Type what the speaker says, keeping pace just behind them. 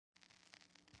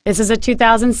This is a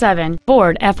 2007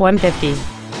 Ford F-150.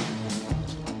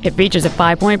 It features a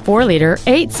 5.4-liter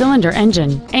 8-cylinder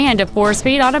engine and a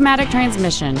 4-speed automatic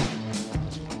transmission.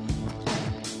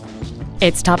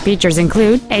 Its top features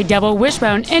include a double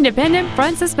wishbone independent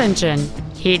front suspension,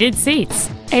 heated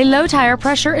seats, a low tire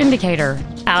pressure indicator,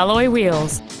 alloy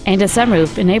wheels, and a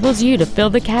sunroof enables you to fill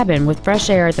the cabin with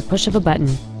fresh air at the push of a button.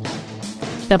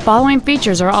 The following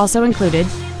features are also included: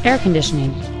 air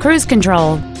conditioning, cruise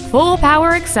control, full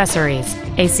power accessories,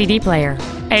 a CD player,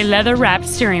 a leather-wrapped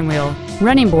steering wheel,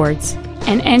 running boards,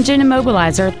 an engine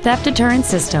immobilizer theft deterrent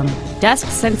system, dusk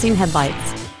sensing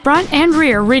headlights, front and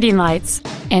rear reading lights,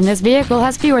 and this vehicle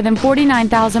has fewer than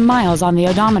 49,000 miles on the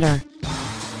odometer.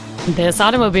 This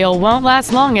automobile won't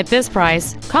last long at this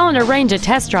price. Call and arrange a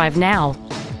test drive now.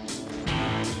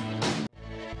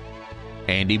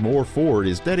 Andy Mohr Ford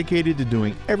is dedicated to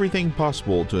doing everything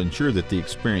possible to ensure that the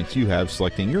experience you have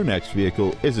selecting your next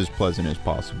vehicle is as pleasant as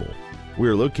possible. We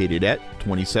are located at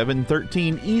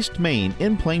 2713 East Main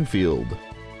in Plainfield.